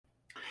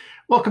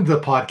Welcome to the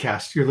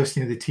podcast. You're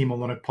listening to the Team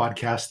Olunick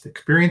Podcast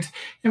Experience,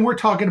 and we're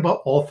talking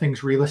about all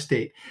things real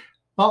estate.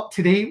 Well,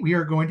 today we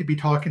are going to be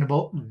talking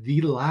about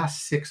the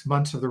last 6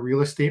 months of the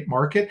real estate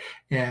market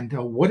and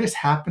what has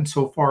happened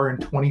so far in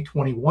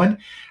 2021.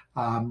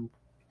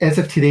 As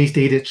of today's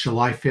date, it's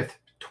July 5th,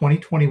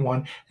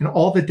 2021, and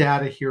all the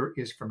data here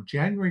is from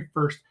January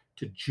 1st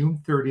to June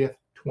 30th,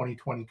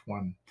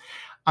 2021.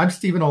 I'm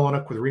Stephen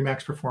Olunick with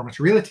Remax Performance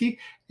Realty,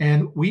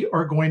 and we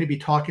are going to be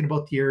talking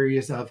about the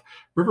areas of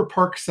River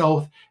Park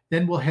South.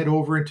 Then we'll head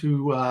over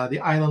into the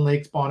Island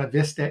Lakes,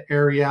 Bonavista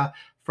area.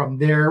 From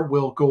there,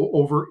 we'll go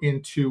over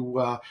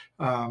into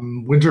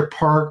Windsor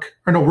Park,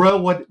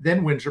 Royalwood,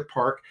 then Windsor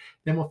Park.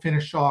 Then we'll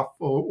finish off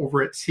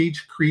over at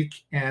Sage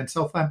Creek and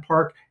Southland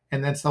Park,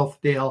 and then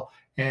Southdale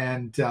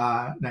and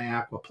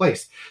Niagara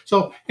Place.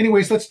 So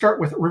anyways, let's start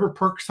with River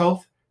Park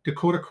South,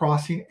 Dakota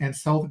Crossing, and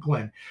South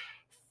Glen.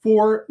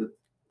 For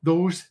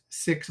those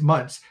 6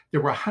 months, there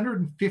were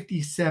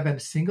 157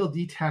 single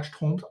detached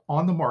homes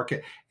on the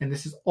market, and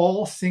this is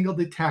all single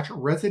detached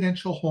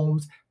residential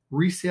homes,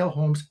 resale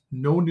homes,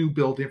 no new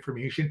build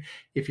information.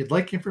 If you'd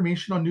like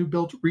information on new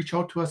builds, reach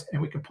out to us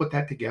and we can put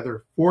that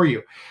together for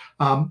you.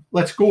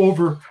 Let's go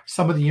over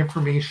some of the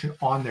information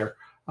on there.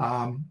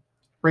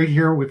 Right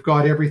here, we've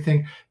got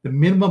everything. The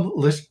minimum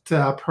list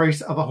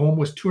price of a home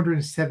was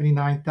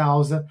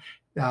 $279,000.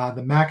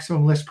 The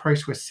maximum list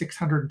price was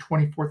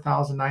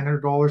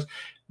 $624,900.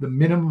 The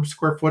minimum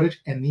square footage,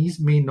 and these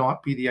may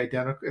not be the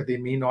identical, they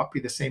may not be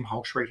the same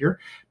house right here.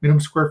 Minimum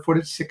square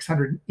footage,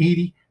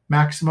 680,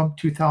 maximum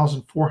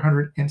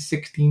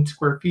 2,416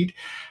 square feet.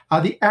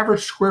 The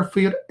average square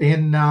feet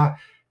in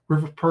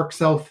River Park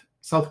South,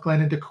 South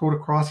Glen, and Dakota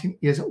Crossing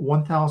is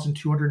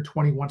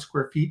 1,221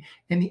 square feet,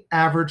 and the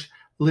average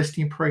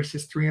listing price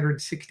is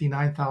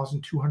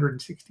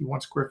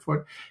 $369,261 square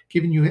foot,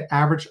 giving you an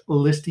average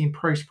listing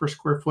price per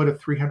square foot of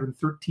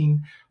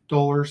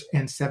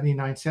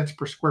 $313.79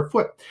 per square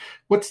foot.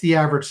 What's the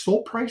average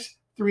sold price?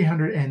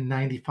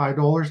 $395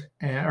 or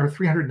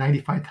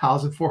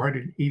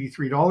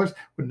 $395,483.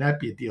 Wouldn't that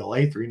be a deal,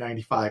 eh?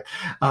 $395.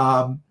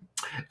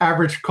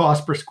 Average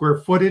cost per square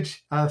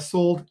footage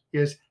sold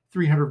is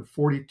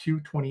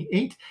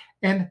 $342.28,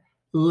 and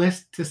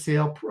list to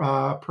sale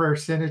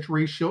percentage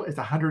ratio is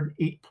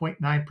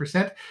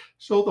 108.9%.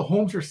 So the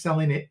homes are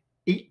selling at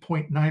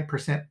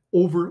 8.9%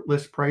 over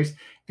list price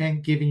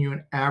and giving you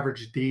an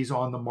average days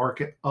on the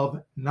market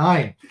of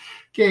 9.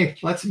 Okay,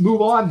 let's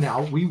move on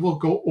now. We will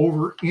go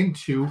over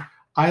into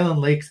Island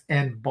Lakes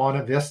and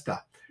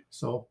Bonavista.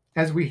 So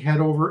as we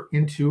head over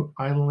into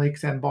Island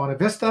Lakes and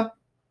Bonavista,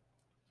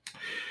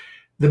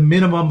 the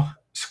minimum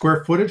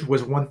square footage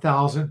was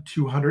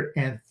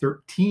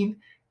 1,213,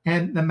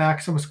 and the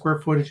maximum square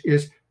footage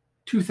is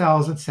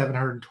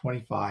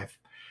 2,725.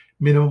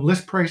 Minimum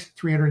list price,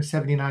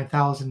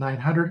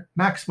 $379,900.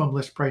 Maximum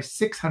list price,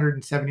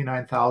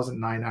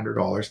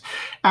 $679,900.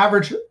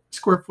 Average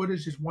square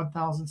footage is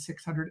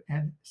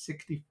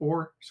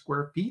 1,664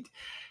 square feet.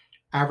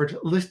 Average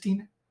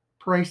listing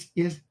price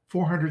is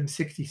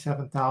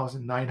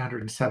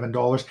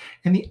 $467,907.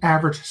 And the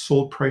average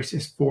sold price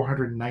is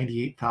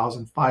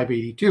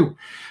 $498,582.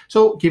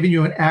 So giving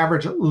you an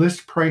average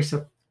list price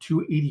of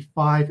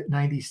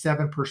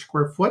 $285.97 per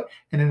square foot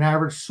and an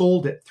average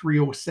sold at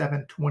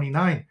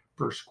 $307.29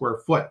 per square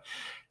foot.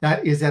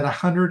 That is at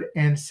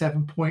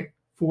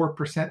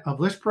 107.4% of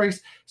list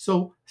price,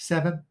 so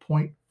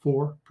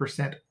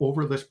 7.4%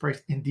 over list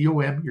price. In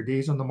DOM, your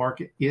days on the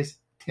market is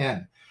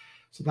 10.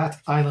 So that's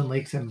Island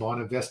Lakes and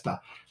Bonavista.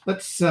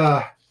 Let's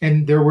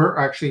and there were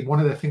actually, one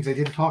of the things I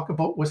didn't talk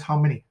about was how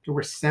many. There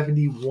were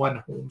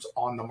 71 homes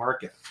on the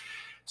market.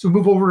 So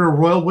move over to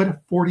Royalwood,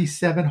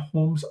 47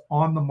 homes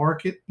on the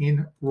market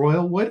in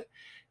Royalwood,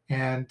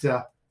 and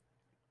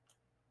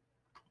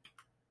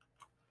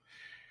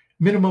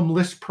minimum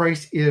list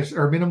price is,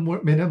 or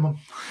minimum,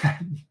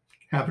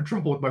 having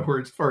trouble with my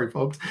words, sorry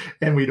folks,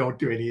 and we don't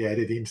do any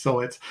editing,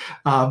 so it's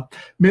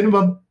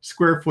minimum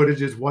square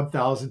footage is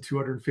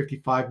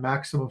 1,255,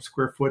 maximum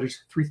square footage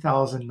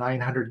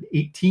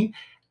 3,918.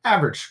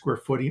 Average square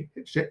footage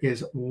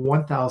is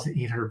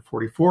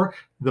 1,844.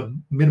 The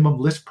minimum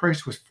list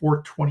price was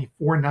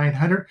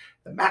 $424,900.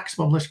 The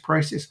maximum list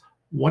price is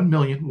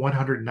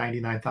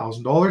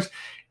 $1,199,000,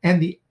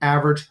 and the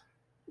average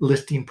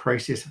listing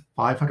price is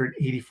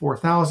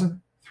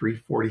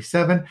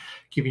 $584,347,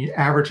 giving you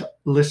average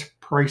list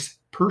price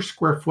per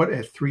square foot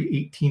at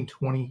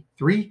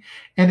 $318.23,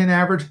 and an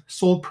average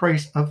sold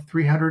price of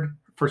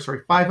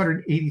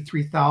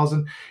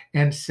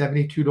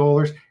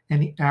 $583,072,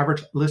 and the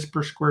average list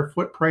per square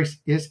foot price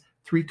is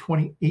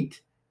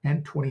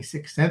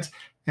 $328.26,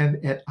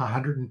 and at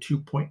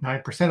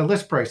 102.9% of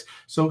list price.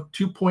 So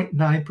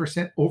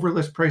 2.9% over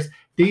list price.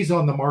 Days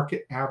on the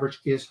market average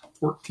is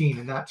 14,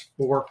 and that's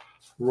for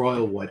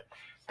Royalwood.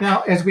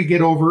 Now, as we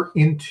get over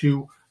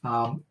into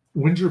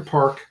Windsor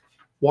Park,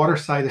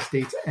 Waterside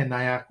Estates, and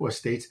Niagara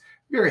Estates,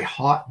 very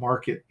hot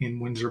market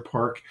in Windsor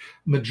Park.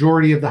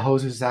 Majority of the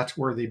houses, that's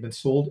where they've been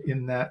sold,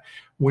 in that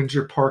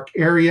Windsor Park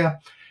area.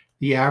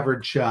 The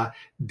average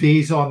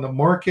days on the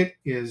market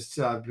is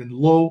been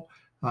low.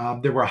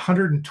 There were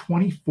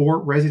 124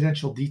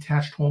 residential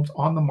detached homes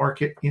on the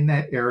market in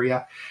that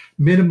area.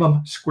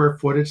 Minimum square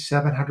footage,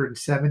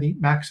 770.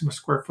 Maximum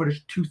square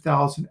footage,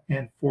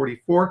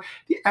 2,044.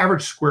 The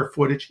average square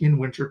footage in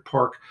Windsor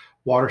Park,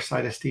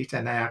 Waterside Estates,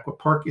 and Niagara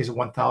Park is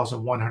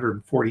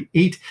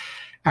 1,148.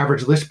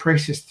 Average list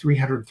price is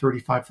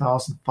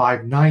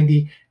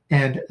 $335,590,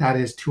 and that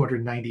is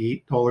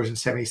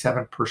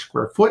 $298.77 per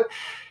square foot.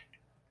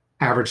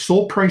 Average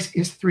sold price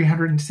is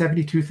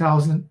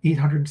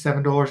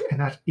 $372,807, and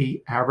that's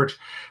the average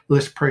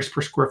list price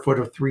per square foot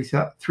of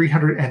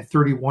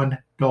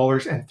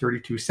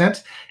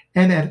 $331.32,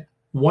 and at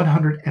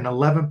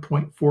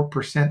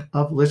 111.4%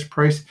 of list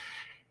price.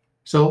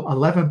 So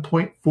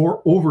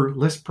 11.4 over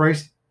list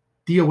price.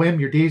 DOM,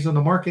 your days on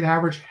the market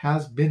average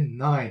has been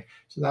 9.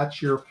 So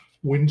that's your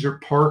Windsor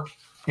Park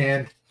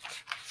and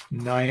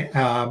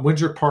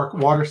Windsor Park,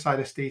 Waterside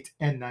Estates,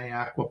 and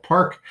Niagara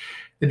Park.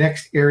 The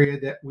next area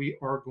that we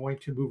are going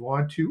to move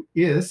on to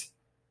is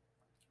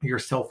your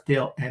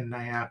Southdale and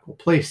Niagara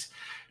Place.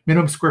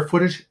 Minimum square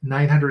footage,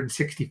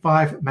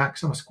 965.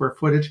 Maximum square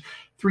footage,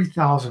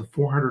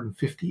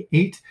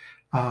 3,458.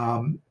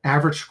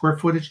 Average square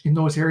footage in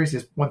those areas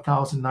is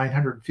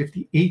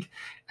 1,958.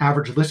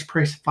 Average list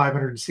price,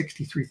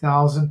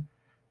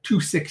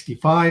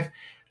 $563,265.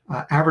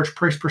 Average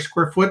price per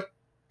square foot,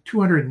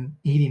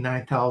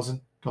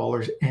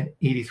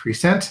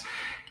 $289,000.83.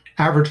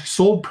 Average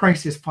sold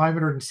price is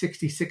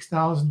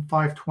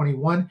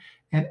 $566,521,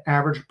 and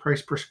average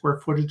price per square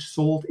footage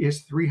sold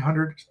is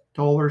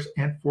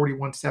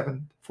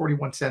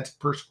 $300.41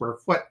 per square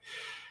foot.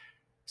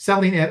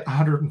 Selling at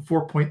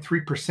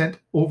 104.3%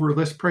 over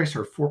list price,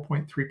 or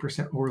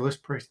 4.3% over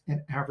list price,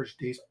 and average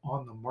days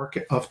on the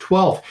market of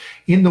 12.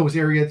 In those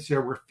areas,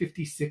 there were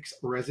 56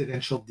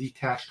 residential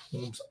detached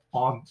homes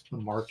on the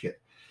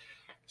market.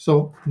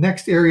 So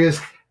next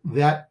areas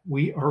that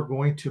we are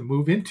going to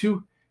move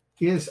into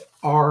is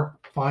our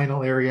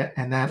final area,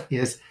 and that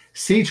is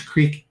Sage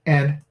Creek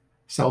and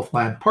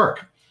Southland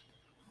Park.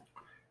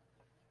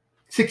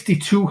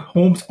 62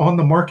 homes on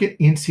the market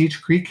in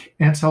Sage Creek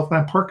and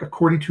Southland Park,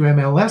 according to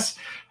MLS.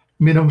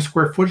 Minimum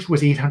square footage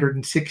was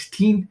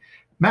 816.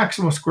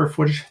 Maximum square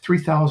footage,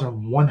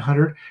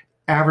 3,100.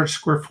 Average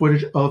square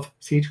footage of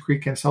Sage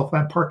Creek and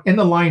Southland Park, and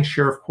the lion's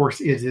share, of course,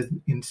 is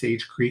in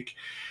Sage Creek.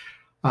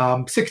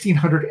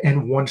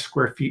 1,601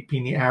 square feet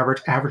being the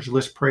average. Average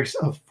list price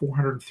of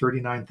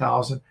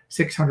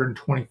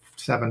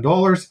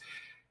 $439,627,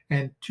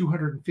 and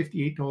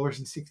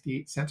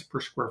 $258.68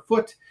 per square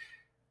foot.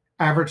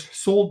 Average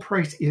sold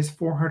price is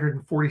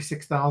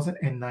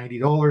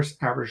 $446,090.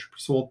 Average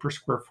sold per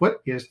square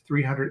foot is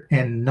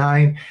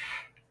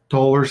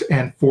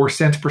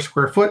 $309.04 per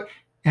square foot,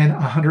 and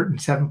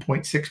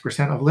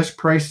 107.6% of list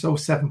price, so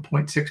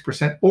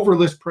 7.6% over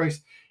list price.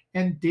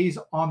 And days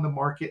on the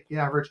market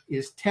average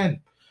is 10.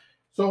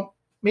 So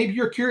maybe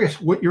you're curious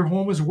what your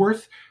home is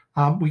worth.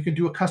 We can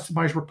do a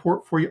customized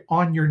report for you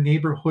on your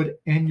neighborhood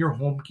and your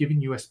home,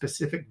 giving you a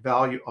specific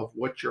value of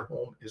what your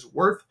home is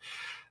worth.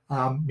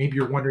 Maybe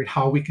you're wondering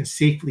how we can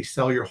safely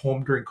sell your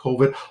home during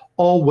COVID,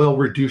 all while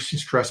reducing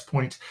stress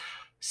points.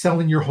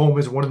 Selling your home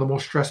is one of the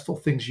most stressful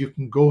things you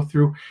can go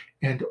through,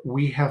 and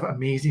we have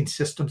amazing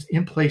systems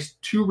in place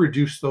to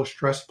reduce those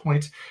stress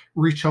points.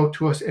 Reach out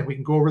to us and we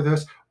can go over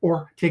this,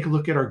 or take a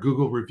look at our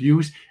Google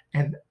reviews,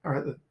 and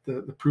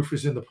the proof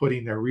is in the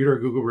pudding there. Read our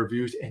Google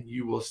reviews and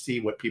you will see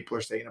what people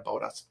are saying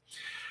about us.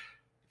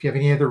 If you have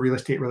any other real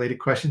estate related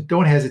questions,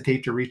 don't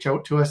hesitate to reach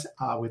out to us.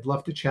 We'd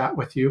love to chat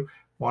with you.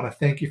 Want to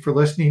thank you for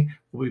listening.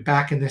 We'll be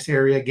back in this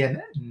area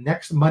again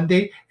next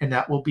Monday, and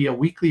that will be a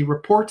weekly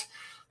report.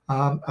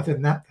 Other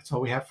than that, that's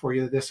all we have for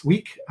you this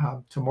week.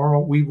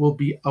 Tomorrow we will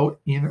be out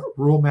in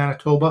rural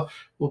Manitoba.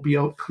 We'll be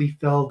out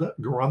Kleefeld,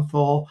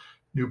 Grunthal,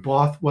 New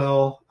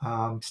Bothwell,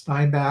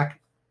 Steinbach,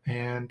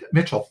 and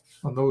Mitchell.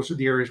 And those are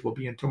the areas we'll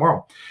be in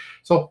tomorrow.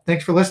 So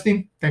thanks for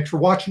listening. Thanks for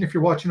watching if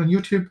you're watching on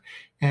YouTube.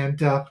 And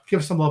give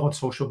us some love on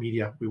social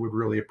media. We would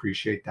really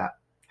appreciate that.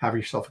 Have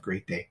yourself a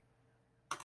great day.